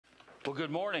Well,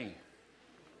 good morning.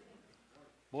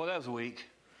 Boy, that was weak.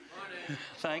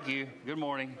 Thank you. Good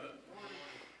morning.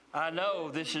 I know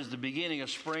this is the beginning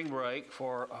of spring break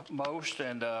for most,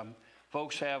 and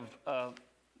folks have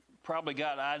probably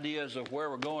got ideas of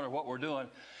where we're going or what we're doing.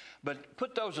 But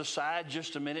put those aside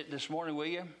just a minute this morning, will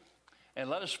you? And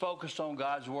let us focus on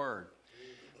God's Word.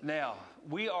 Now,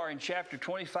 we are in chapter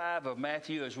 25 of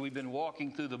Matthew as we've been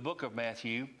walking through the book of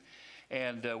Matthew.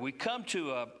 And we come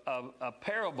to a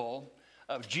parable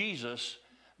of Jesus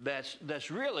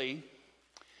that's really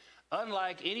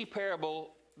unlike any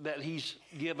parable that he's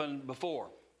given before.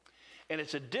 And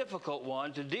it's a difficult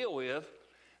one to deal with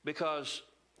because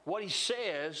what he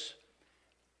says,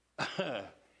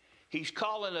 he's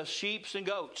calling us sheep and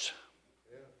goats.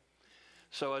 Yeah.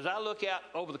 So as I look out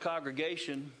over the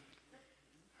congregation,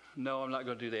 no, I'm not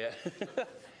going to do that.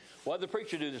 What did the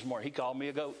preacher do this morning? He called me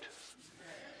a goat.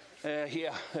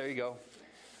 Yeah, there you go.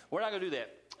 We're not going to do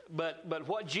that. But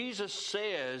what Jesus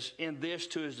says in this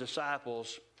to his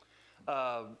disciples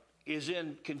is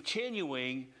in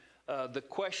continuing the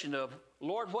question of,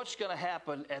 Lord, what's going to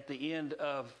happen at the end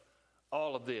of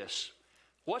all of this?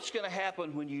 What's going to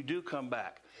happen when you do come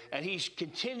back? And he's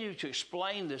continued to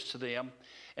explain this to them,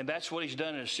 and that's what he's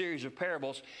done in a series of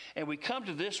parables. And we come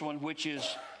to this one, which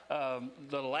is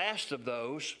the last of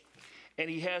those,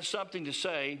 and he has something to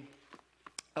say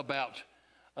about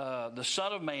the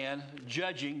Son of Man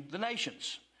judging the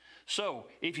nations. So,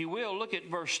 if you will, look at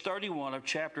verse 31 of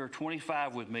chapter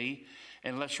 25 with me,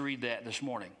 and let's read that this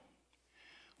morning.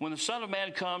 When the Son of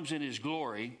Man comes in his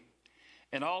glory,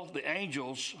 and all the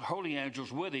angels, holy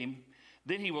angels with him,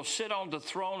 then he will sit on the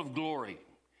throne of glory,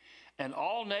 and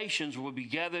all nations will be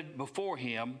gathered before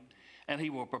him, and he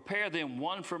will prepare them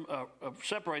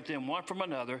separate them one from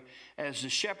another, as the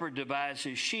shepherd divides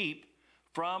his sheep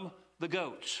from the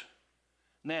goats.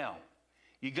 Now,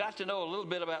 you got to know a little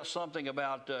bit about something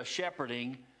about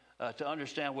shepherding to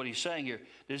understand what he's saying here.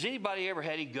 Does anybody ever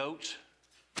had any goats?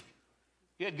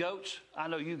 You had goats? I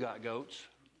know you got goats.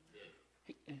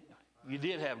 You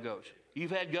did have goats. You've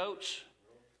had goats?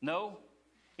 No?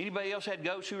 Anybody else had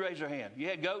goats? Who raised their hand? You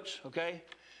had goats? Okay.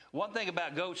 One thing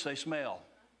about goats, they smell.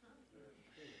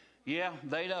 Yeah,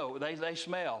 they know. They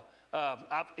smell.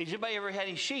 Has anybody ever had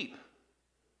any sheep?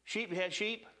 Sheep? You had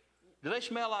sheep? Do they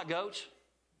smell like goats?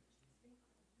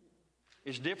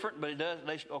 It's different, but it does.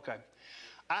 Okay.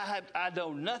 I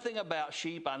know nothing about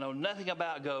sheep. I know nothing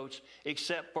about goats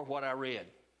except for what I read.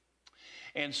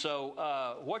 And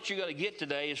so what you're going to get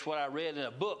today is what I read in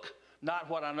a book, not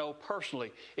what I know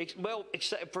personally. Well,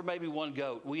 except for maybe one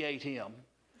goat. We ate him.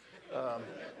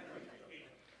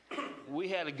 We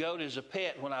had a goat as a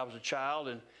pet when I was a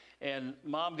child, and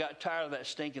Mom got tired of that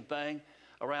stinking thing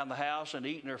around the house and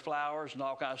eating her flowers and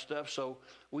all kinds of stuff, so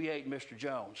we ate Mr.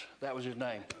 Jones. That was his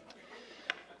name.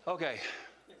 Okay.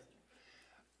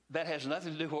 That has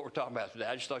nothing to do with what we're talking about today.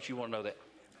 I just thought you want to know that.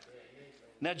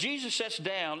 Now, Jesus sits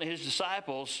down, and his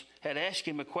disciples had asked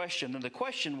him a question, and the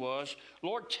question was,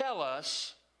 Lord, tell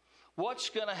us what's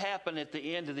going to happen at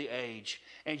the end of the age.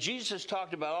 And Jesus has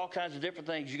talked about all kinds of different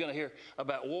things. You're going to hear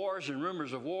about wars and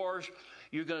rumors of wars.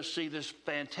 You're going to see this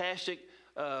fantastic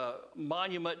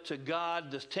monument to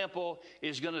God. This temple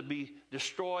is going to be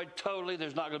destroyed totally.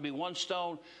 There's not going to be one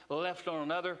stone left on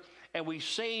another. And we've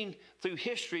seen through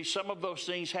history some of those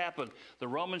things happen. The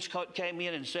Romans came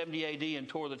in 70 AD and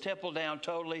tore the temple down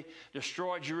totally,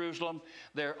 destroyed Jerusalem.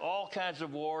 There are all kinds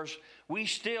of wars. We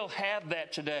still have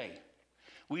that today.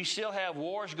 We still have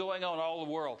wars going on all over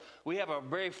the world. We have a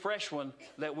very fresh one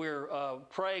that we're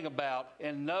praying about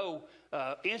and know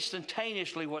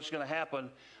instantaneously what's going to happen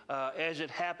as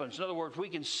it happens. In other words, we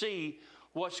can see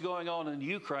what's going on in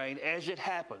Ukraine as it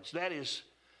happens. That is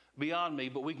beyond me,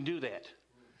 but we can do that.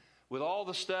 With all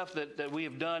the stuff that we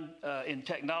have done in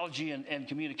technology and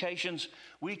communications,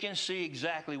 we can see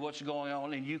exactly what's going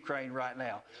on in Ukraine right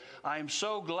now. I am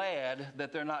so glad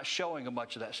that they're not showing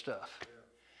much of that stuff.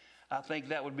 I think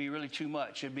that would be really too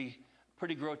much. It'd be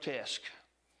pretty grotesque.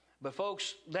 But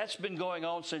folks, that's been going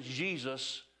on since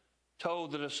Jesus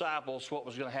told the disciples what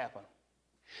was going to happen.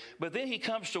 But then he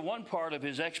comes to one part of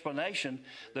his explanation,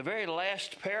 the very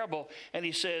last parable, and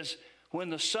he says, when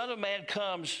the Son of Man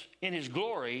comes in his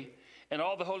glory, and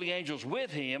all the holy angels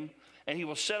with him, and he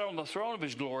will sit on the throne of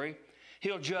his glory,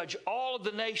 he'll judge all of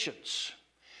the nations.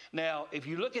 Now, if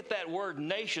you look at that word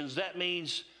nations, that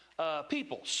means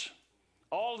peoples.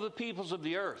 All of the peoples of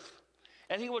the earth.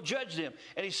 And he will judge them.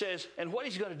 And he says, and what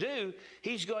he's going to do,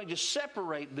 he's going to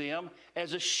separate them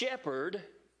as a shepherd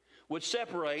would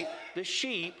separate the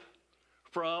sheep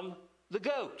from the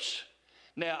goats.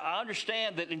 Now, I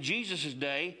understand that in Jesus'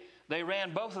 day, They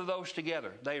ran both of those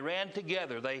together. They ran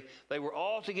together. They were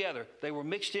all together. They were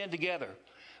mixed in together.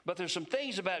 But there's some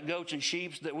things about goats and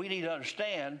sheep that we need to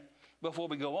understand before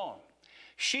we go on.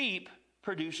 Sheep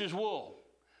produces wool.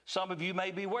 Some of you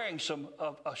may be wearing some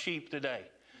of a sheep today.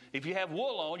 If you have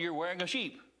wool on, you're wearing a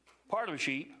sheep, part of a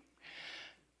sheep.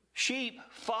 Sheep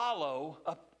follow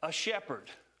a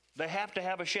shepherd. They have to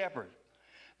have a shepherd.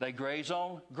 They graze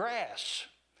on grass.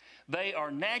 They are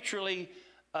naturally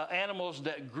animals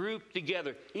that group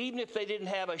together. Even if they didn't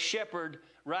have a shepherd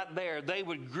right there, they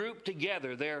would group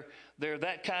together. They're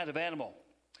that kind of animal.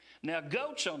 Now,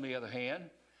 goats, on the other hand,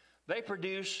 they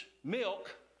produce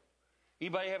milk.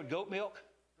 Anybody have goat milk?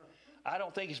 I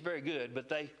don't think it's very good, but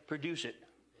they produce it.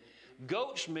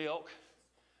 Goat's milk,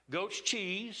 goat's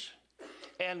cheese,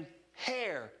 and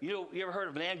hair. You ever heard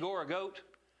of an Angora goat?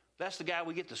 That's the guy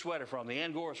we get the sweater from, the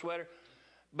Angora sweater.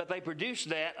 But they produce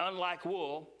that, unlike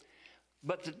wool.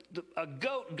 But a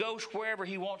goat goes wherever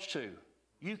he wants to.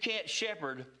 You can't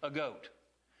shepherd a goat.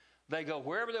 They go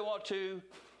wherever they want to,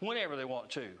 whenever they want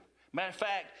to. Matter of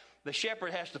fact, the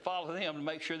shepherd has to follow them to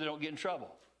make sure they don't get in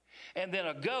trouble. And then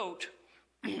a goat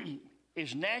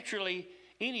is naturally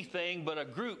anything but a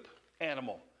group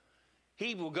animal.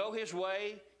 He will go his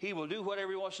way. He will do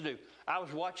whatever he wants to do. I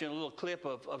was watching a little clip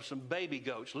of some baby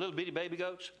goats, little bitty baby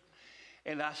goats.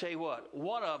 And I tell you what,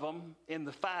 one of them in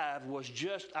the 5 was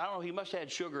just, I don't know, he must have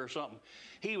had sugar or something.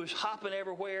 He was hopping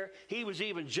everywhere. He was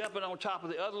even jumping on top of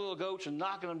the other little goats and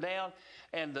knocking them down.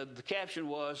 And the caption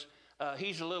was,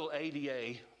 he's a little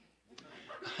ADA.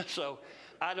 So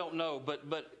I don't know, but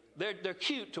they're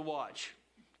cute to watch.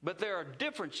 But there are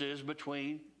differences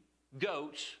between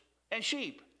goats and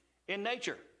sheep in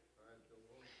nature.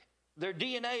 Their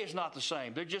DNA is not the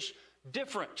same. They're just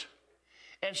different.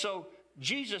 And so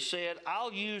Jesus said,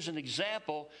 I'll use an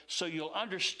example so you'll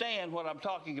understand what I'm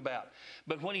talking about.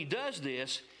 But when he does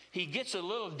this, he gets a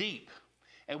little deep.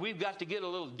 And we've got to get a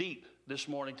little deep this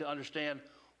morning to understand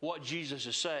what Jesus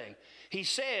is saying. He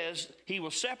says he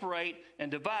will separate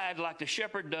and divide like the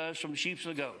shepherd does from the sheep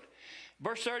and the goat.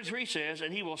 Verse 33 says,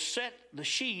 and he will set the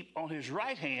sheep on his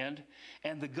right hand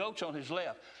and the goats on his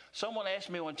left. Someone asked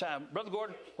me one time, Brother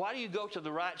Gordon, why do you go to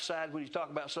the right side when you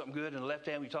talk about something good and the left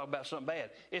hand when you talk about something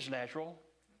bad? It's natural.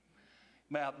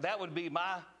 Now, that would be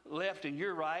my left and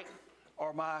your right,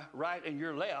 or my right and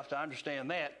your left. I understand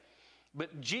that.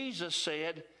 But Jesus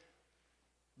said,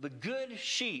 the good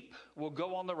sheep will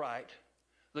go on the right,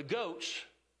 the goats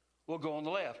will go on the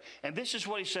left. And this is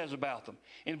what he says about them.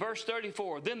 In verse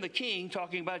 34, then the king,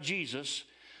 talking about Jesus,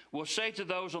 will say to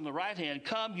those on the right hand,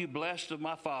 come, you blessed of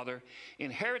my Father,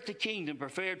 inherit the kingdom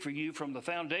prepared for you from the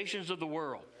foundations of the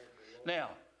world. Now,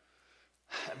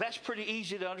 that's pretty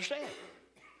easy to understand.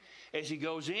 As he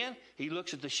goes in, he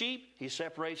looks at the sheep, he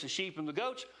separates the sheep from the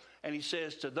goats, and he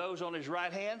says to those on his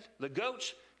right hand, the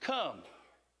goats, come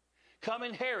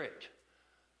inherit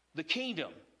the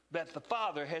kingdom that the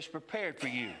Father has prepared for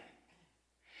you.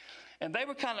 And they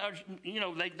were kind of,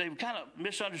 they kind of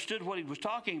misunderstood what he was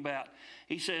talking about.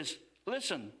 He says,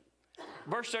 listen,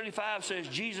 verse 35 says,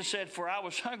 Jesus said, for I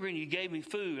was hungry and you gave me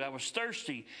food. I was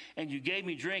thirsty and you gave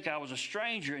me drink. I was a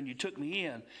stranger and you took me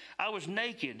in. I was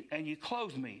naked and you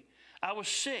clothed me. I was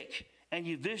sick and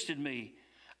you visited me.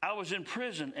 I was in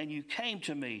prison and you came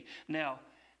to me. Now,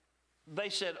 they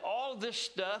said, all this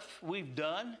stuff we've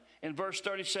done. In verse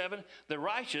 37, the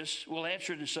righteous will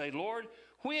answer and say, Lord,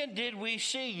 when did we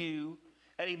see you?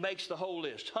 And he makes the whole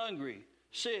list. Hungry,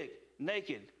 sick,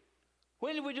 naked.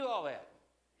 When did we do all that?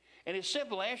 And his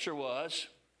simple answer was,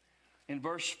 in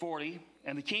verse 40,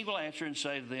 and the king will answer and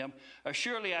say to them,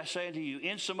 assuredly I say unto you,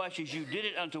 insomuch as you did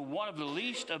it unto one of the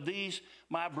least of these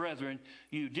my brethren,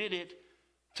 you did it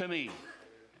to me.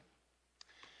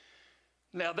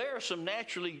 Now, there are some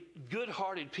naturally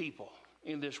good-hearted people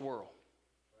in this world.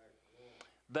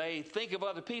 They think of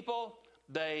other people.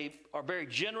 They are very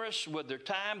generous with their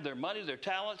time, their money, their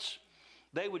talents.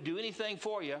 They would do anything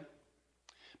for you,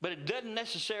 but it doesn't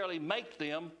necessarily make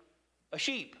them a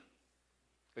sheep.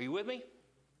 Are you with me?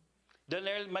 Doesn't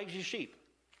necessarily make you a sheep.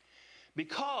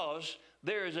 Because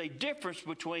there is a difference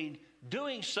between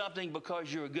doing something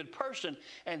because you're a good person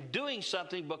and doing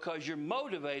something because you're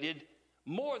motivated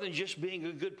more than just being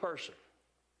a good person.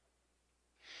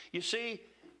 You see,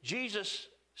 Jesus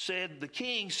said the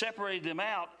king separated them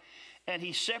out, and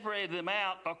he separated them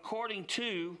out according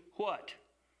to what?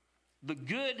 The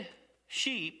good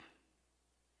sheep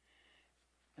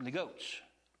and the goats.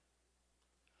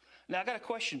 Now, I got a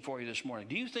question for you this morning.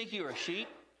 Do you think you're a sheep?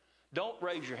 Don't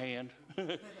raise your hand.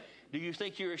 Do you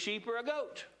think you're a sheep or a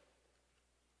goat?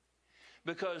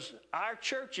 Because our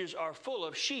churches are full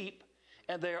of sheep,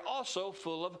 and they're also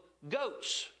full of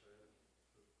goats.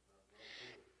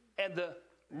 And the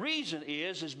reason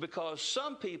is because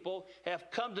some people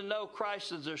have come to know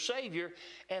Christ as their Savior,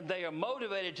 and they are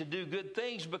motivated to do good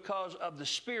things because of the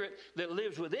Spirit that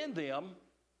lives within them.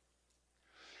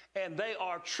 And they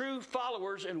are true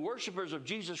followers and worshipers of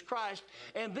Jesus Christ.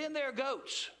 And then there are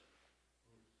goats.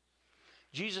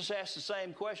 Jesus asked the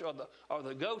same question, or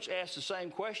the goats asked the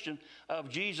same question of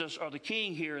Jesus or the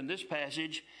king here in this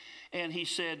passage. And he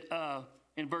said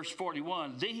in verse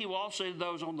 41, then he will also say to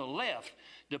those on the left,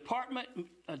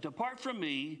 depart from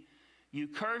me, you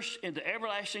cursed, into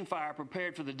everlasting fire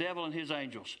prepared for the devil and his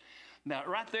angels. Now,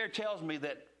 right there tells me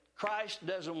that Christ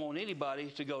doesn't want anybody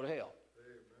to go to hell.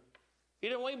 He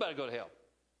didn't want anybody to go to hell.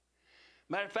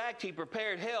 Matter of fact, he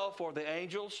prepared hell for the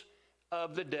angels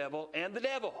of the devil and the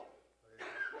devil.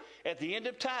 At the end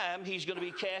of time, he's going to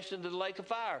be cast into the lake of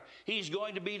fire. He's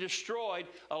going to be destroyed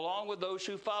along with those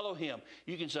who follow him.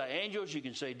 You can say angels, you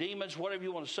can say demons, whatever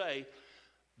you want to say.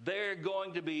 They're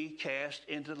going to be cast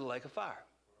into the lake of fire.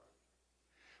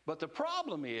 But the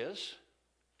problem is,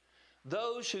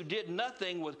 those who did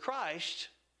nothing with Christ,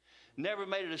 never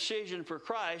made a decision for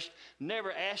Christ,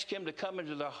 never asked him to come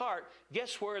into their heart,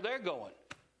 guess where they're going?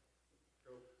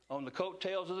 On the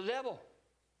coattails of the devil.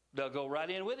 They'll go right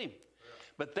in with him.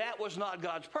 But that was not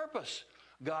God's purpose.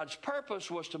 God's purpose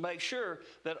was to make sure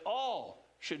that all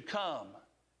should come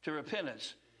to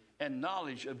repentance and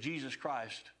knowledge of Jesus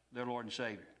Christ, their Lord and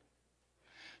Savior.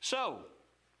 So,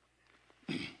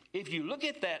 if you look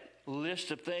at that list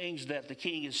of things that the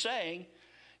king is saying,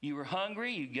 you were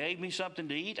hungry, you gave me something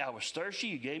to eat. I was thirsty,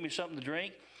 you gave me something to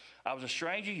drink. I was a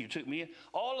stranger, you took me in.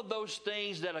 All of those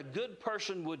things that a good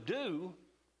person would do,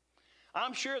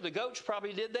 I'm sure the goats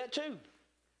probably did that too.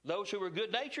 Those who were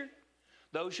good-natured,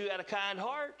 those who had a kind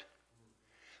heart.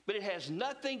 But it has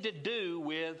nothing to do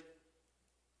with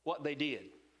what they did.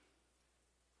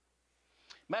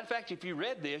 Matter of fact, if you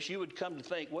read this, you would come to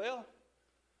think, well,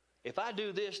 if I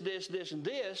do this, this, this, and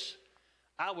this,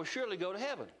 I will surely go to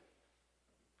heaven.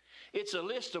 It's a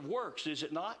list of works, is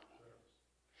it not?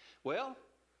 Well,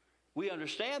 we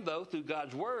understand, though, through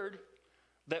God's Word,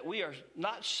 that we are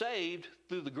not saved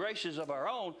through the graces of our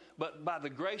own, but by the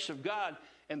grace of God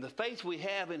and the faith we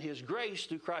have in his grace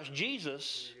through Christ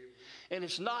Jesus. And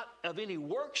it's not of any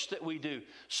works that we do.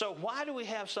 So why do we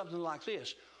have something like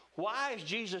this? Why is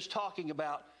Jesus talking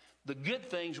about the good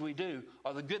things we do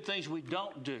or the good things we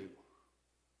don't do?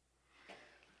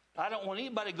 I don't want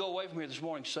anybody to go away from here this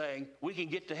morning saying we can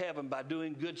get to heaven by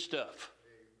doing good stuff.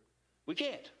 We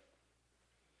can't.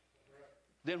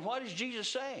 Then what is Jesus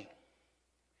saying?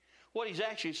 What he's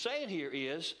actually saying here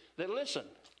is that, listen,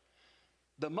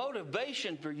 the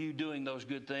motivation for you doing those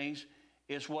good things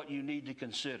is what you need to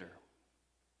consider.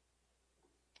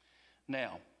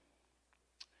 Now,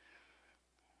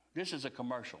 this is a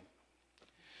commercial.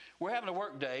 We're having a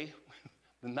work day,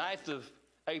 the 9th of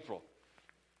April.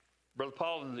 Brother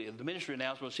Paul in the ministry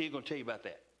announcements, he's going to tell you about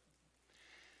that.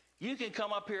 You can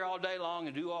come up here all day long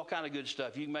and do all kind of good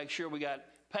stuff. You can make sure we got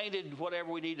painted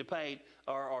whatever we need to paint,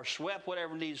 or swept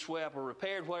whatever needs swept, or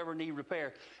repaired whatever needs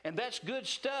repaired. And that's good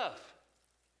stuff.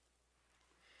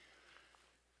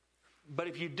 But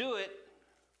if you do it,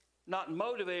 not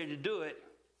motivated to do it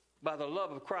by the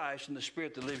love of Christ and the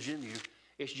Spirit that lives in you,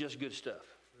 it's just good stuff.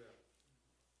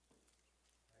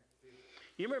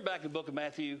 You remember back in the book of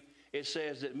Matthew, it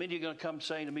says that many are going to come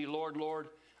saying to me, Lord, Lord,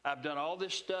 I've done all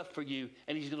this stuff for you.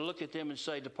 And he's going to look at them and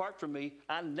say, depart from me,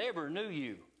 I never knew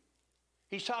you.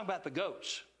 He's talking about the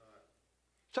goats.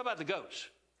 He's talking about the goats.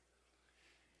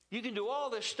 You can do all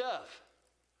this stuff,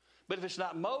 but if it's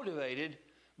not motivated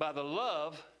by the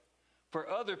love for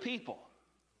other people,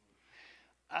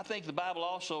 I think the Bible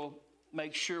also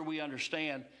makes sure we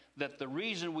understand that the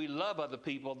reason we love other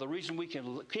people, the reason we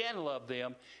can love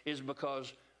them, is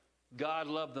because God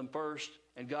loved them first,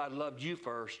 and God loved you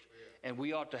first, and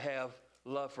we ought to have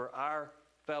love for our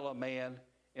fellow man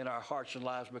in our hearts and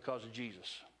lives because of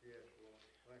Jesus.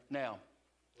 Now,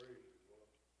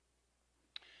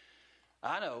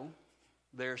 I know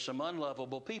there are some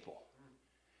unlovable people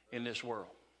in this world.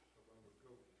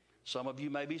 Some of you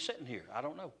may be sitting here. I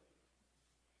don't know.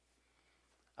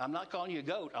 I'm not calling you a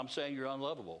goat. I'm saying you're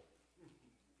unlovable.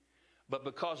 But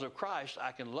because of Christ,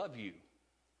 I can love you.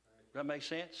 Does that make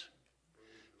sense?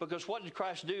 Because what did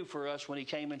Christ do for us when he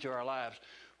came into our lives?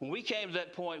 When we came to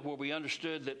that point where we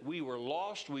understood that we were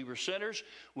lost, we were sinners,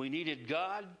 we needed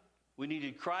God, we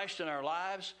needed Christ in our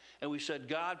lives, and we said,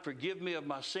 God, forgive me of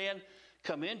my sin,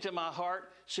 come into my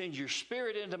heart, send your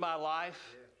Spirit into my life.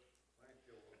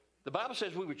 The Bible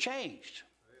says we were changed.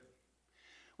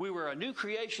 We were a new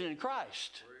creation in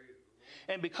Christ.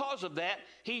 And because of that,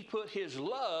 he put his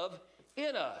love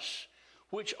in us,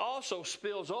 which also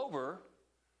spills over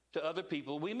to other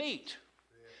people we meet.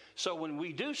 So when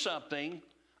we do something,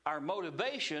 our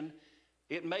motivation,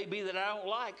 it may be that I don't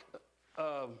like,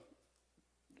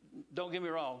 don't get me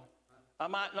wrong, I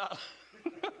might not,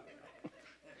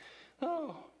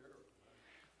 oh,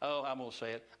 I'm going to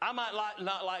say it. I might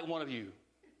not like one of you.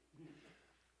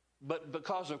 But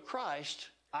because of Christ,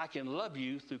 I can love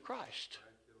you through Christ.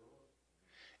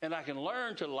 And I can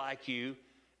learn to like you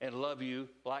and love you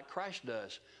like Christ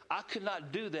does. I could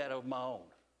not do that of my own.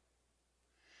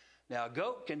 Now, a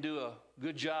goat can do a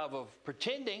good job of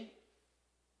pretending,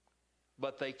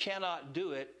 but they cannot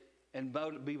do it and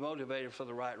be motivated for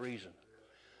the right reason.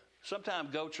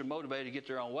 Sometimes goats are motivated to get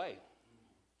their own way.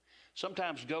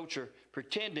 Sometimes goats are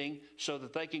pretending so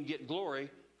that they can get glory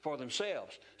for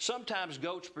themselves. Sometimes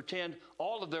goats pretend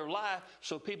all of their life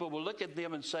so people will look at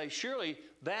them and say, surely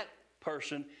that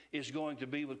person is going to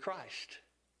be with Christ.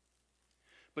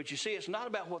 But you see, it's not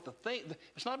about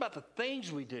it's not about the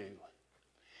things we do.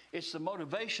 It's the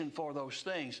motivation for those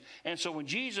things. And so when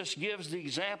Jesus gives the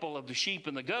example of the sheep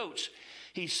and the goats,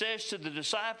 he says to the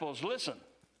disciples, listen,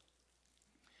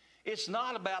 it's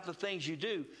not about the things you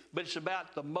do, but it's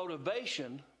about the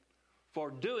motivation for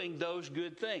doing those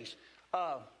good things.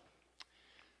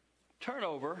 Turn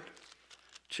over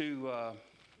to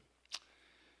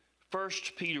 1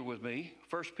 Peter with me.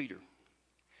 1 Peter.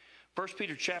 1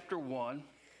 Peter chapter 1.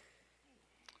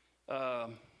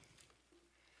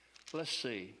 Let's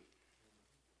see.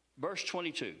 Verse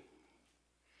 22.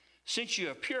 Since you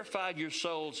have purified your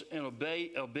souls in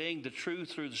obeying the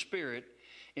truth through the Spirit,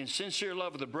 in sincere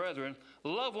love of the brethren,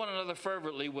 love one another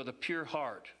fervently with a pure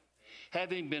heart,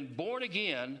 having been born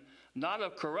again, not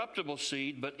of corruptible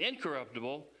seed, but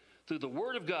incorruptible, through the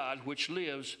word of God, which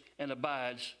lives and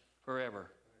abides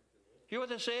forever. Hear what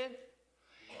that said?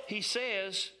 He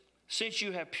says, since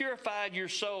you have purified your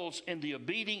souls in the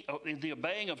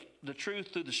obeying of the truth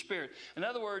through the Spirit. In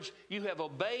other words, you have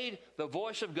obeyed the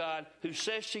voice of God who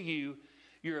says to you,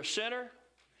 you're a sinner,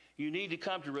 you need to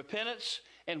come to repentance,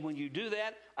 and when you do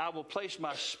that, I will place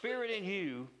my Spirit in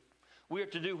you. We are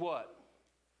to do what?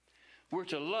 We're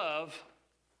to love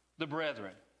the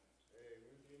brethren.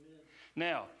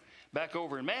 Now, back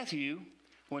over in Matthew,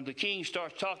 when the king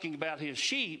starts talking about his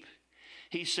sheep,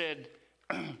 he said,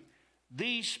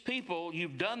 these people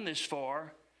you've done this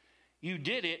for, you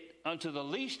did it unto the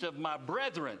least of my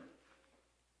brethren.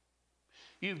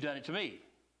 You've done it to me.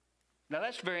 Now,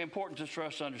 that's very important for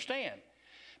us to understand,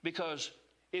 because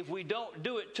if we don't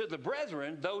do it to the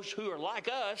brethren, those who are like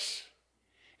us,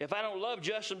 if I don't love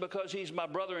Justin because he's my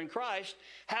brother in Christ,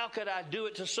 how could I do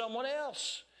it to someone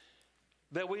else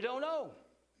that we don't know?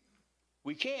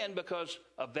 We can because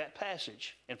of that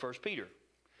passage in 1 Peter.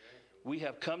 We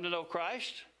have come to know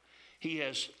Christ. He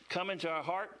has come into our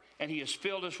heart, and he has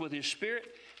filled us with his Spirit.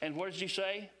 And what does he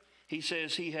say? He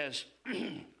says he has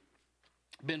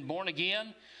been born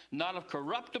again, not of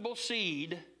corruptible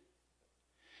seed.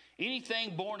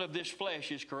 Anything born of this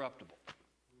flesh is corruptible.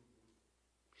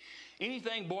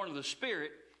 Anything born of the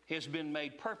Spirit has been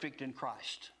made perfect in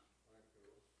Christ.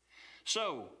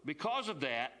 So, because of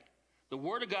that, the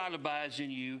Word of God abides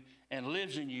in you and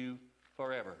lives in you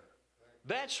forever.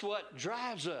 That's what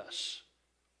drives us.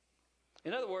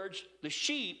 In other words, the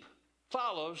sheep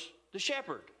follows the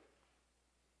shepherd.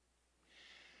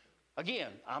 Again,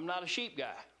 I'm not a sheep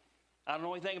guy. I don't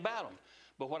know anything about them.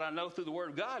 But what I know through the Word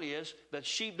of God is that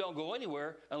sheep don't go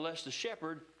anywhere unless the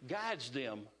shepherd guides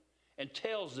them and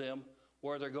tells them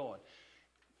where they're going.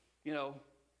 You know,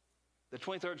 the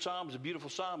 23rd Psalm is a beautiful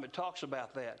psalm. It talks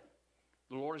about that.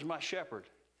 The Lord is my shepherd.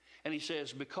 And he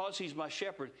says, because he's my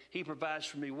shepherd, he provides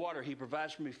for me water. He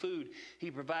provides for me food. He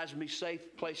provides me a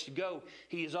safe place to go.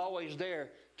 He is always there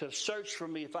to search for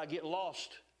me if I get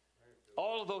lost.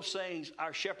 All of those things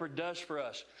our shepherd does for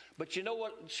us. But you know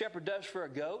what the shepherd does for a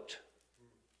goat?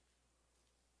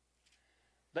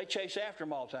 They chase after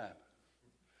them all the time.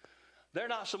 They're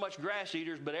not so much grass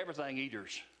eaters, but everything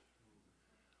eaters.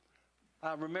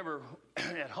 I remember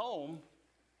at home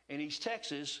in East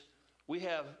Texas, we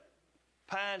have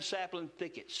pine sapling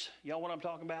thickets. Y'all know what I'm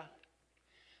talking about?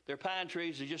 They're pine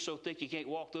trees. They're just so thick you can't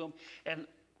walk through them. And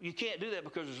you can't do that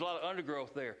because there's a lot of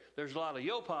undergrowth there. There's a lot of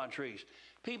yaupon trees.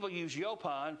 People use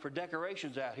yaupon for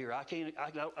decorations out here. I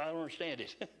don't understand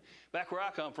it. Back where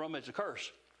I come from, it's a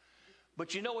curse.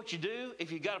 But you know what you do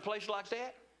if you got a place like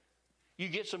that? You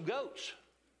get some goats.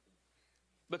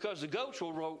 Because the goats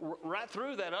will roll right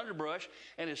through that underbrush,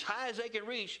 and as high as they can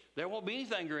reach, there won't be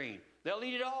anything green. They'll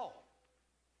eat it all.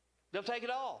 They'll take it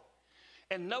all.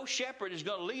 And no shepherd is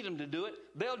going to lead them to do it.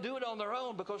 They'll do it on their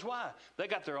own because why? They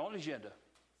got their own agenda.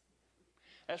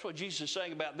 That's what Jesus is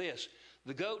saying about this.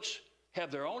 The goats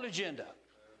have their own agenda.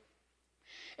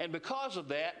 And because of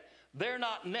that, they're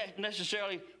not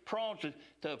necessarily prone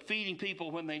to feeding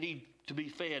people when they need to be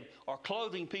fed, or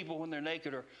clothing people when they're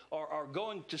naked, or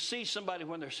going to see somebody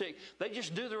when they're sick. They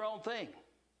just do their own thing.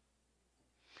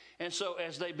 And so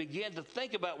as they begin to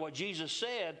think about what Jesus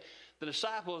said, the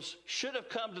disciples should have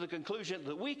come to the conclusion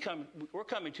that we're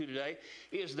coming to today,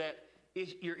 is that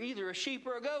you're either a sheep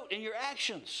or a goat in your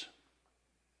actions.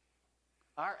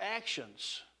 Our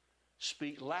actions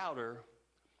speak louder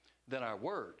than our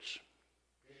words.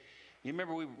 You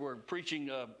remember we were preaching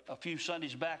a few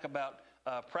Sundays back about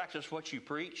practice what you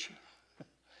preach.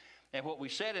 And what we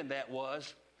said in that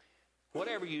was,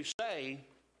 whatever you say,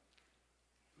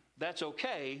 that's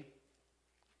okay,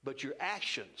 but your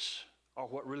actions are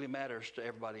what really matters to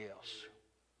everybody else.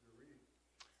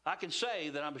 I can say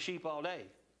that I'm a sheep all day,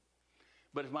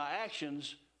 but if my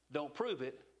actions don't prove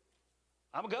it,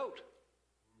 I'm a goat.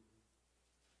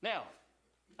 Now,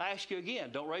 I ask you again,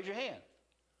 don't raise your hand.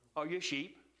 Are you a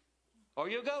sheep? Are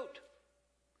you a goat?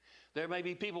 There may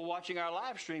be people watching our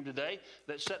live stream today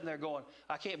that's sitting there going,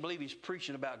 I can't believe he's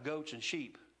preaching about goats and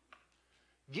sheep.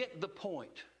 Get the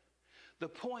point. The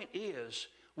point is,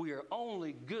 we are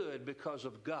only good because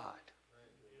of God.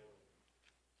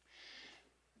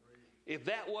 If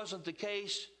that wasn't the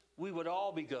case, we would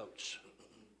all be goats.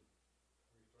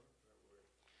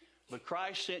 But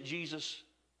Christ sent Jesus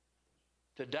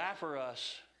to die for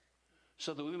us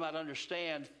so that we might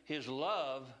understand his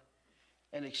love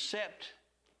and accept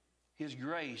his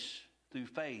grace through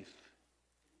faith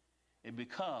and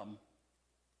become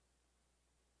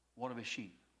one of his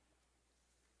sheep.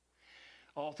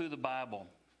 All through the Bible,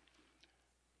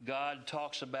 God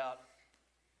talks about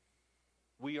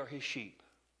we are his sheep.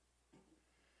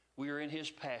 We are in his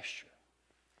pasture.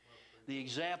 The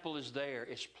example is there.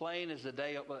 It's plain as the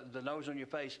day, the nose on your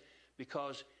face,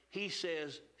 because he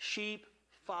says sheep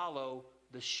follow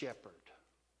the shepherd.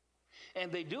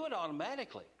 And they do it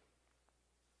automatically.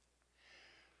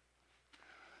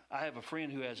 I have a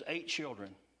friend who has 8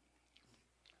 children.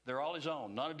 They're all his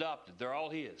own, not adopted. They're all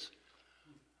his.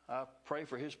 I pray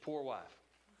for his poor wife.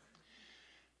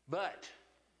 But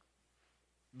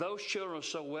those children are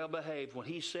so well behaved, when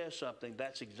he says something,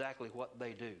 that's exactly what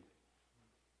they do.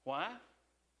 Why?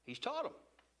 He's taught them.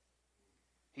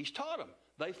 He's taught them.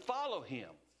 They follow him.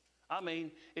 I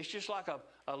mean, it's just like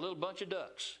a little bunch of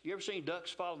ducks. You ever seen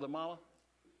ducks follow the mama?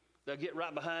 They'll get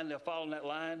right behind, they'll follow in that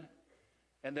line,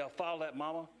 and they'll follow that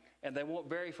mama, and they won't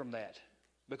vary from that.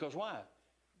 Because why?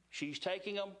 She's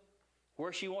taking them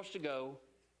where she wants to go,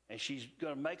 and she's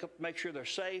going to make sure they're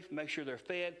safe, make sure they're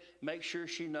fed, make sure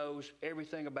she knows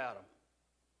everything about them.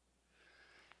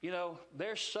 You know,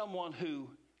 there's someone who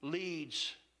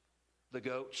leads the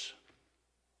goats.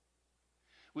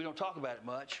 We don't talk about it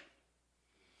much,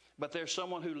 but there's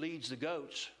someone who leads the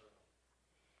goats.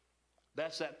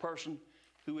 That's that person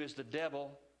who is the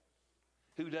devil,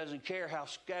 who doesn't care how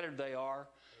scattered they are.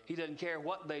 He doesn't care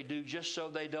what they do, just so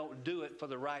they don't do it for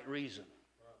the right reason.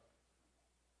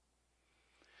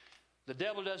 The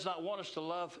devil does not want us to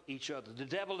love each other. The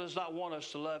devil does not want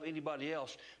us to love anybody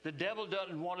else. The devil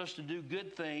doesn't want us to do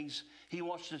good things. He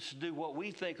wants us to do what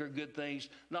we think are good things,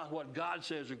 not what God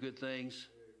says are good things.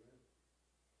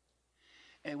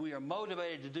 And we are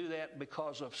motivated to do that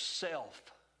because of self.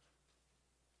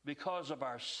 Because of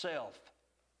ourself.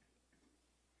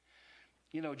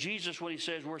 You know, Jesus, when he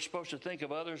says we're supposed to think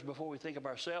of others before we think of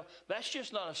ourselves, that's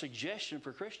just not a suggestion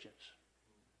for Christians.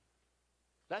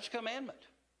 That's a commandment.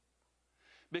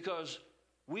 Because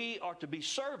we are to be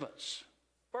servants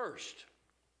first.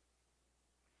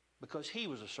 Because he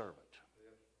was a servant.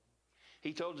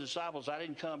 He told the disciples, I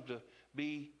didn't come to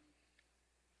be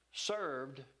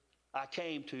served. I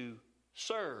came to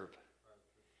serve.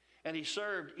 And he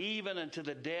served even unto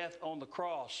the death on the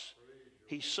cross.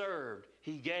 He served.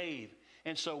 He gave.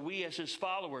 And so we as his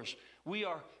followers, we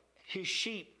are his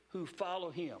sheep who follow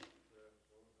him.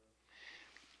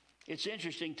 It's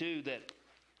interesting too that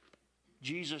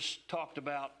Jesus talked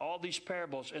about all these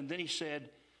parables, and then he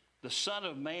said, the Son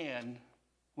of Man,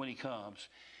 when he comes,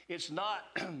 it's not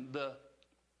the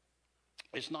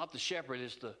shepherd,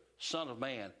 it's the Son of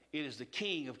Man. It is the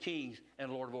King of kings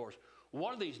and Lord of lords.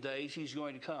 One of these days, he's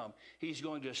going to come. He's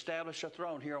going to establish a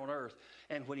throne here on earth.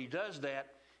 And when he does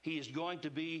that, he is going to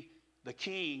be the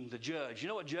king, the judge. You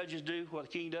know what judges do, what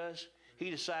the king does? He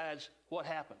decides what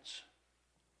happens.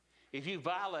 If you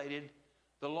violated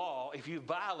the law, if you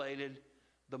violated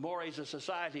the mores of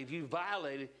society, if you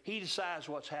violate it, he decides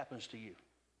what happens to you.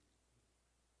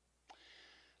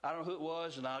 I don't know who it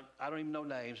was, and I don't even know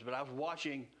names, but I was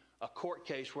watching a court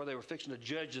case where they were fixing to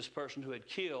judge this person who had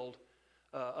killed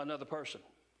another person.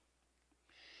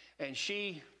 And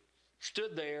she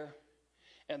stood there,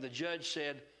 and the judge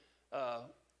said,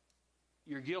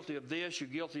 you're guilty of this, you're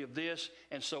guilty of this,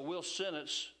 and so we'll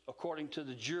sentence according to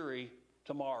the jury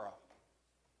tomorrow.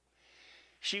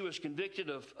 She was convicted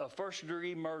of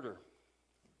first-degree murder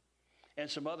and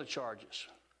some other charges.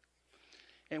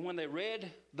 And when they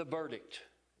read the verdict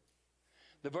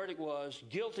was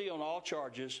guilty on all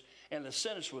charges, and the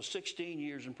sentence was 16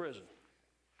 years in prison.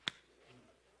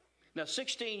 Now,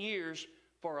 16 years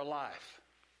for a life.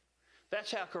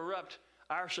 That's how corrupt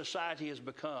our society has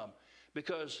become.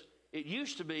 Because it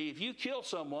used to be, if you killed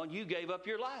someone, you gave up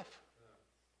your life.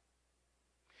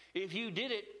 If you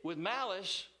did it with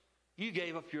malice, you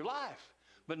gave up your life.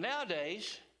 But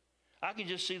nowadays, I can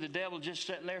just see the devil just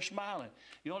sitting there smiling.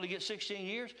 You only get 16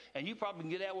 years, and you probably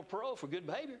can get out with parole for good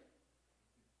behavior.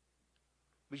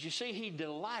 But you see, he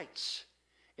delights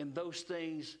in those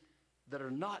things that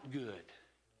are not good.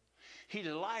 He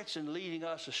delights in leading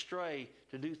us astray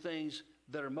to do things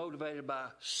that are motivated by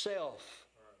self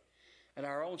and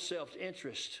our own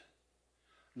self-interest,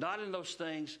 not in those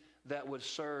things that would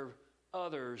serve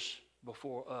others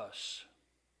before us.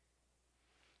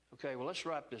 Okay, well, let's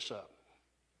wrap this up.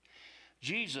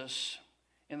 Jesus,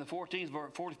 in the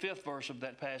 45th verse of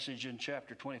that passage in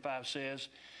chapter 25 says,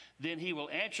 then he will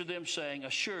answer them saying,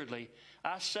 assuredly,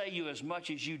 I say you, as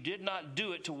much as you did not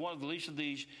do it to one of the least of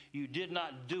these, you did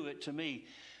not do it to me.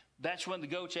 That's when the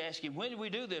goats ask him, when did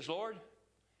we do this, Lord?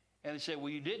 And they said,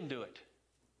 well, you didn't do it.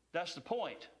 That's the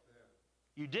point.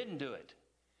 You didn't do it.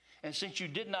 And since you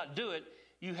did not do it,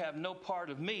 you have no part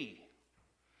of me.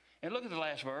 And look at the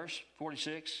last verse,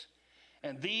 46.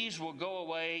 And these will go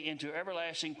away into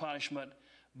everlasting punishment,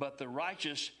 but the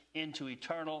righteous into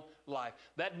eternal life.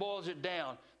 That boils it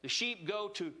down. The sheep go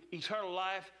to eternal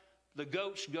life. The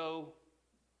goats go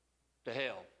to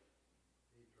hell.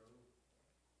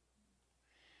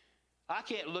 I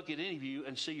can't look at any of you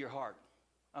and see your heart.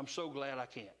 I'm so glad I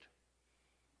can't.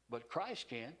 But Christ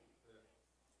can.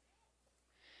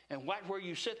 And right where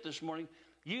you sit this morning,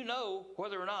 you know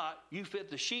whether or not you fit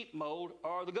the sheep mold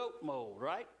or the goat mold,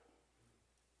 right?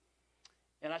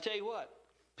 And I tell you what,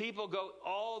 people go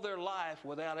all their life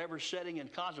without ever sitting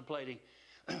and contemplating,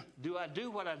 do I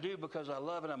do what I do because I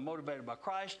love and I'm motivated by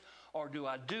Christ, or do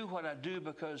I do what I do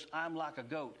because I'm like a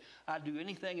goat? I do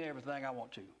anything and everything I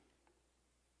want to.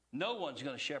 No one's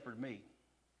going to shepherd me.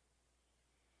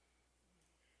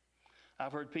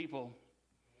 I've heard people,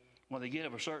 when they get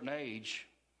of a certain age,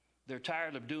 they're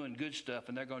tired of doing good stuff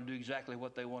and they're going to do exactly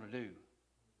what they want to do.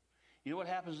 You know what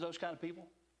happens to those kind of people?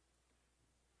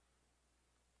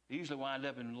 They usually wind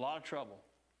up in a lot of trouble.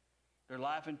 Their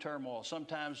life in turmoil.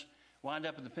 Sometimes wind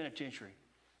up in the penitentiary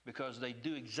because they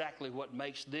do exactly what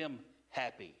makes them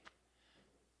happy.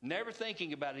 Never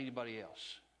thinking about anybody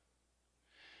else.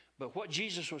 But what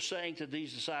Jesus was saying to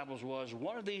these disciples was,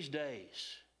 one of these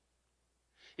days,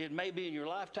 it may be in your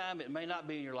lifetime, it may not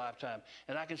be in your lifetime.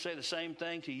 And I can say the same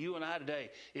thing to you and I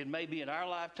today. It may be in our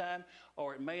lifetime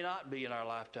or it may not be in our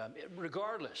lifetime.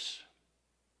 Regardless,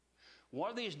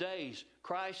 one of these days,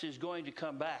 Christ is going to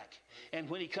come back. And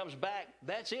when he comes back,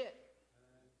 that's it.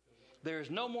 There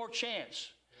is no more chance.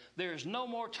 There is no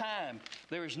more time.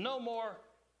 There is no more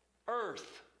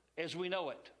earth as we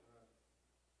know it.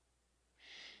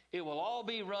 It will all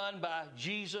be run by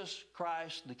Jesus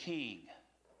Christ the King.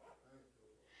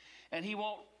 And he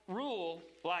won't rule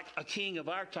like a king of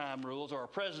our time rules or a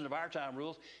president of our time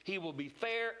rules. He will be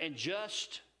fair and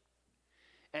just,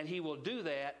 and he will do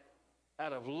that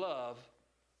out of love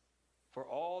for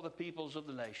all the peoples of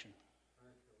the nation.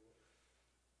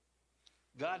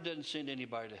 God doesn't send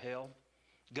anybody to hell.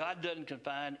 God doesn't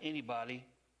confine anybody.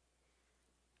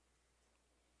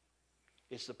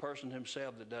 It's the person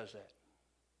himself that does that.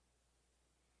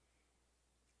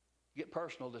 Get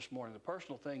personal this morning. The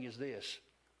personal thing is this.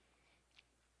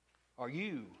 Are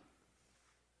you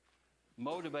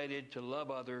motivated to love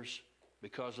others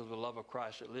because of the love of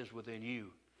Christ that lives within you?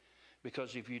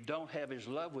 Because if you don't have his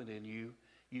love within you,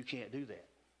 you can't do that.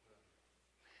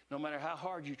 No matter how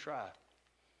hard you try.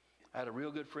 I had a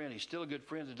real good friend. He's still a good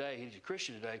friend today. He's a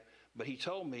Christian today. But he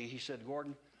told me, he said,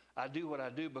 Gordon, I do what I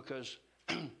do because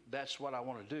that's what I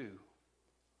want to do.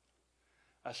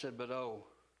 I said, but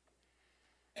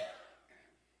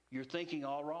you're thinking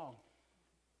all wrong.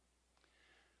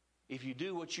 If you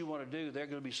do what you want to do, there's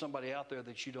going to be somebody out there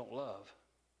that you don't love.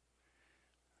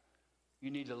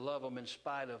 You need to love them in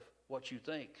spite of what you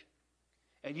think.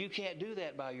 And you can't do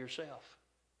that by yourself.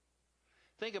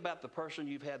 Think about the person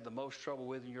you've had the most trouble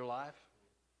with in your life.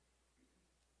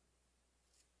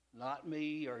 Not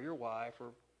me or your wife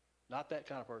or not that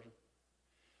kind of person.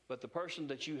 But the person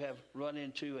that you have run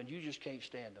into and you just can't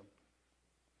stand them.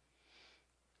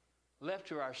 Left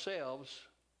to ourselves,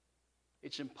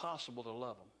 It's impossible to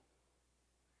love them.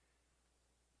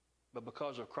 But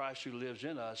because of Christ who lives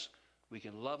in us, we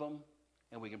can love them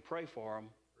and we can pray for them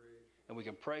and we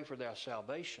can pray for their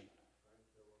salvation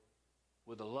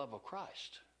with the love of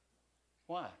Christ.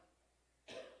 Why?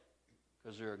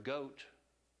 Because they're a goat.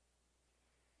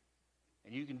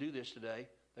 And you can do this today.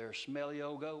 They're a smelly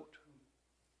old goat.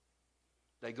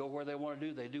 They go where they want to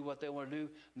do. They do what they want to do.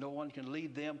 No one can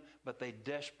lead them, but they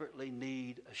desperately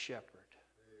need a shepherd.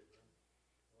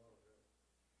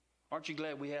 Aren't you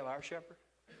glad we have our shepherd?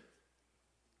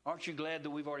 Aren't you glad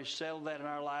that we've already settled that in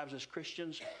our lives as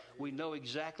Christians? We know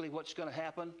exactly what's going to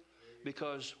happen,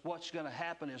 because what's going to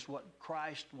happen is what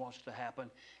Christ wants to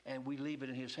happen, and we leave it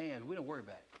in his hands. We don't worry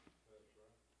about it.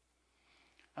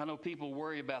 I know people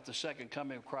worry about the second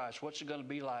coming of Christ. What's it going to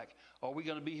be like? Are we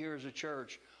going to be here as a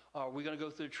church? Are we going to go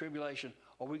through the tribulation?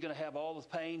 Are we going to have all the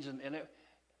pains?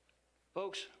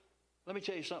 Folks, let me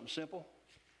tell you something simple.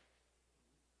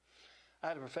 I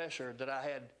had a professor that I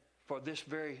had for this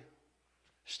very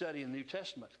study in the New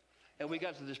Testament. And we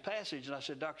got to this passage, and I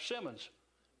said, Dr. Simmons,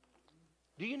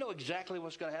 do you know exactly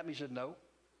what's going to happen? He said, no.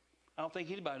 I don't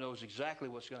think anybody knows exactly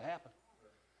what's going to happen.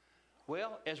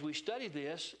 Well, as we study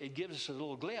this, it gives us a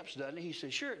little glimpse, doesn't it? He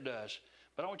said, sure it does.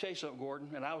 But I want to tell you something, Gordon,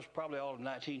 and I was probably all of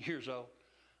 19 years old.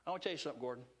 I want to tell you something,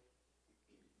 Gordon.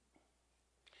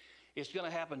 It's going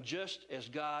to happen just as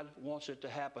God wants it to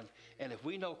happen. And if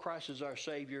we know Christ is our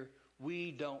Savior,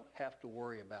 we don't have to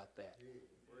worry about that.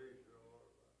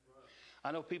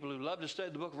 I know people who love to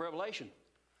study the book of Revelation.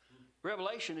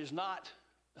 Revelation is not,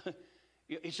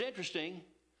 it's interesting,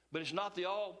 but it's not the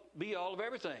be-all of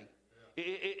everything.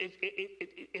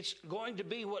 It's going to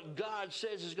be what God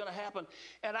says is going to happen.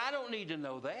 And I don't need to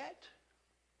know that.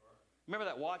 Remember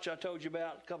that watch I told you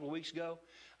about a couple of weeks ago?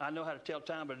 I know how to tell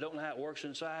time, but I don't know how it works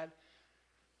inside.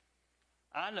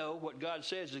 I know what God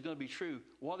says is going to be true.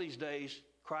 One of these days,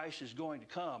 Christ is going to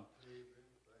come.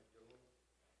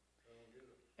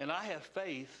 And I have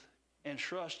faith and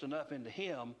trust enough into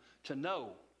him to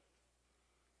know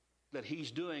that he's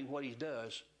doing what he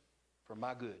does for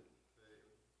my good.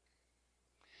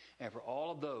 And for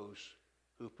all of those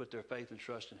who put their faith and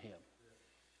trust in him.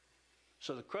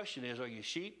 So the question is, are you a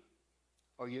sheep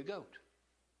or are you a goat?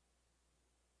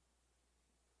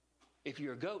 If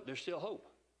you're a goat, there's still hope.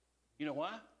 You know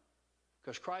why?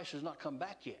 Because Christ has not come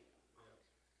back yet.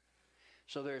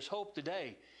 So there's hope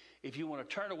today. If you want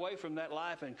to turn away from that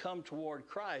life and come toward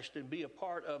Christ and be a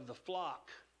part of the flock,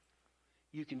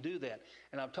 you can do that.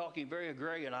 And I'm talking very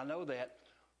agrarian, I know that.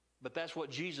 But that's what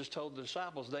Jesus told the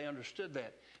disciples. They understood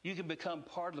that. You can become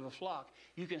part of the flock.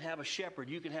 You can have a shepherd.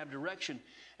 You can have direction.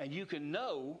 And you can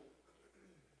know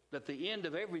that the end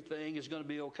of everything is going to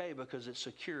be okay because it's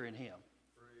secure in him.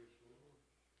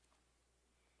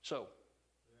 So,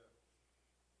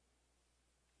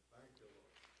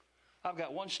 I've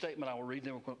got one statement I will read,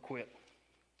 then we'll quit.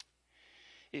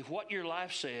 If what your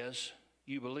life says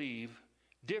you believe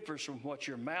differs from what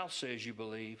your mouth says you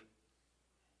believe,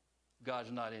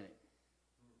 God's not in it.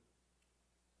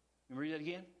 Let me read that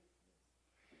again.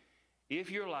 If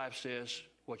your life says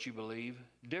what you believe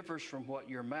differs from what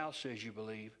your mouth says you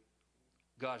believe,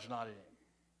 God's not in it.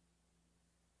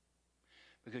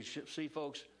 Because see,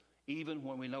 folks, even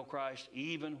when we know Christ,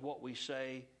 even what we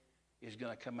say is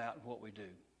going to come out in what we do.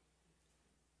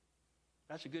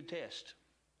 That's a good test.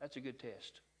 That's a good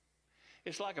test.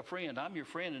 It's like a friend. I'm your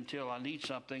friend until I need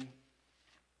something.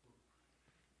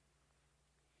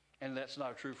 And that's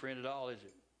not a true friend at all, is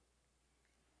it?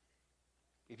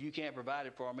 If you can't provide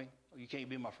it for me, you can't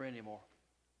be my friend anymore.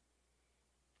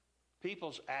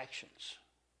 People's actions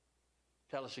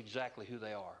tell us exactly who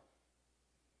they are.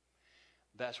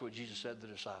 That's what Jesus said to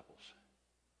the disciples.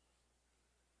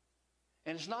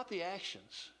 And it's not the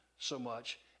actions so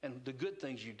much and the good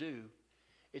things you do.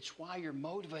 It's why you're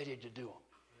motivated to do them.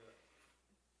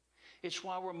 It's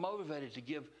why we're motivated to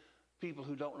give people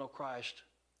who don't know Christ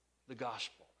the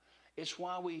gospel. It's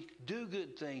why we do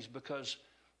good things because,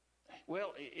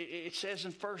 well, it says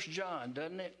in 1 John,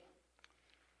 doesn't it?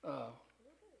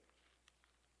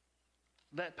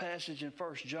 That passage in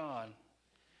 1 John,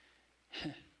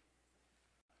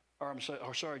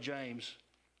 James.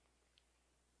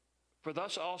 For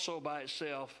thus also by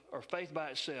itself, or faith by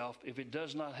itself, if it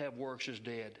does not have works, is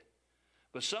dead.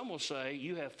 But some will say,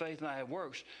 you have faith and I have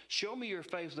works. Show me your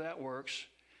faith without works,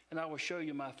 and I will show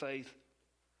you my faith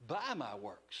by my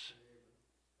works.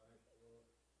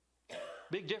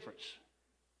 Big difference.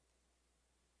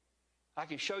 I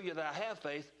can show you that I have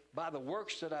faith by the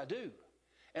works that I do.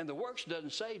 And the works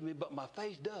doesn't save me, but my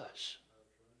faith does.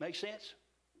 Make sense?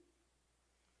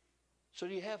 So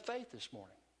do you have faith this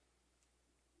morning?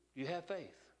 Do you have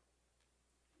faith?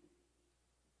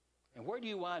 And where do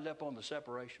you wind up on the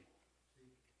separation?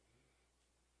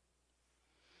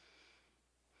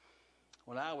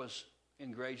 When I was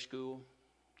in grade school,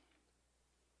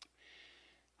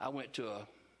 I went to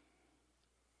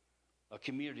a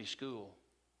community school.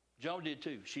 Joan did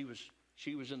too. She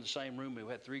was in the same room. We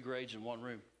had 3 grades in one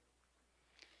room.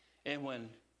 And when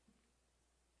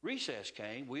recess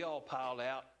came, we all piled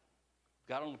out,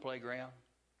 got on the playground.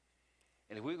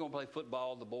 And if we were going to play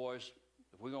football, the boys,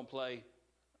 if we were going to play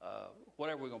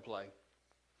whatever we were going to play,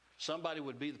 somebody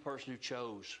would be the person who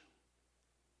chose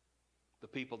the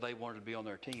people they wanted to be on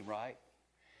their team, right?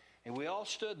 And we all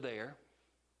stood there.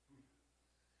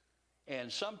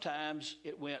 And sometimes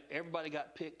it went, everybody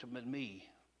got picked but me.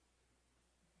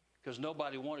 Because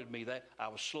nobody wanted me. I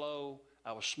was slow.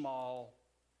 I was small.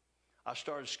 I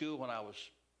started school when I was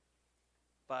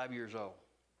 5 years old.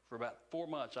 For about 4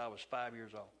 months, I was 5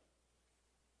 years old.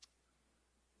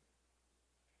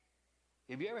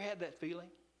 Have you ever had that feeling?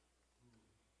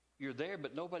 You're there,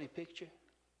 but nobody picked you.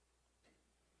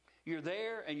 You're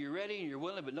there, and you're ready, and you're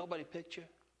willing, but nobody picked you.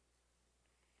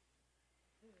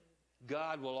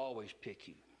 God will always pick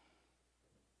you.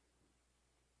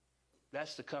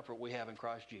 That's the comfort we have in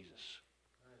Christ Jesus.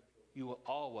 You will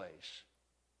always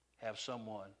have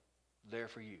someone there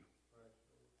for you.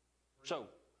 So,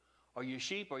 are you a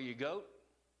sheep or are you a goat?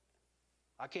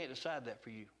 I can't decide that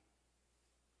for you.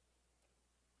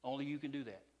 Only you can do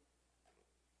that.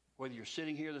 Whether you're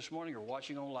sitting here this morning or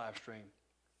watching on live stream,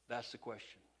 that's the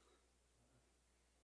question.